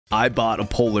I bought a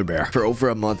polar bear. For over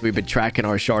a month, we've been tracking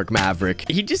our shark Maverick.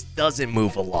 He just doesn't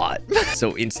move a lot.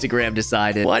 So Instagram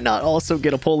decided, why not also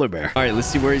get a polar bear? All right, let's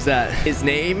see where he's at. His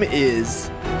name is...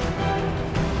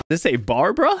 Does this say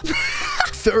Barbara?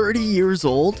 30 years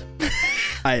old? All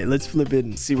right, let's flip it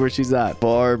and see where she's at.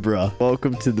 Barbara,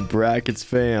 welcome to the Brackets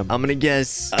fam. I'm gonna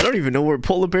guess, I don't even know where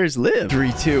polar bears live.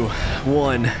 3, 2,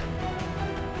 1.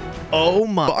 Oh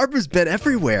my, Barbara's been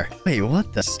everywhere. Wait,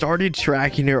 what the? Started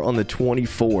tracking her on the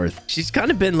 24th. She's kind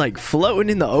of been like floating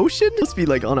in the ocean. Must be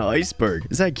like on an iceberg.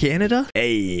 Is that Canada?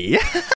 Hey.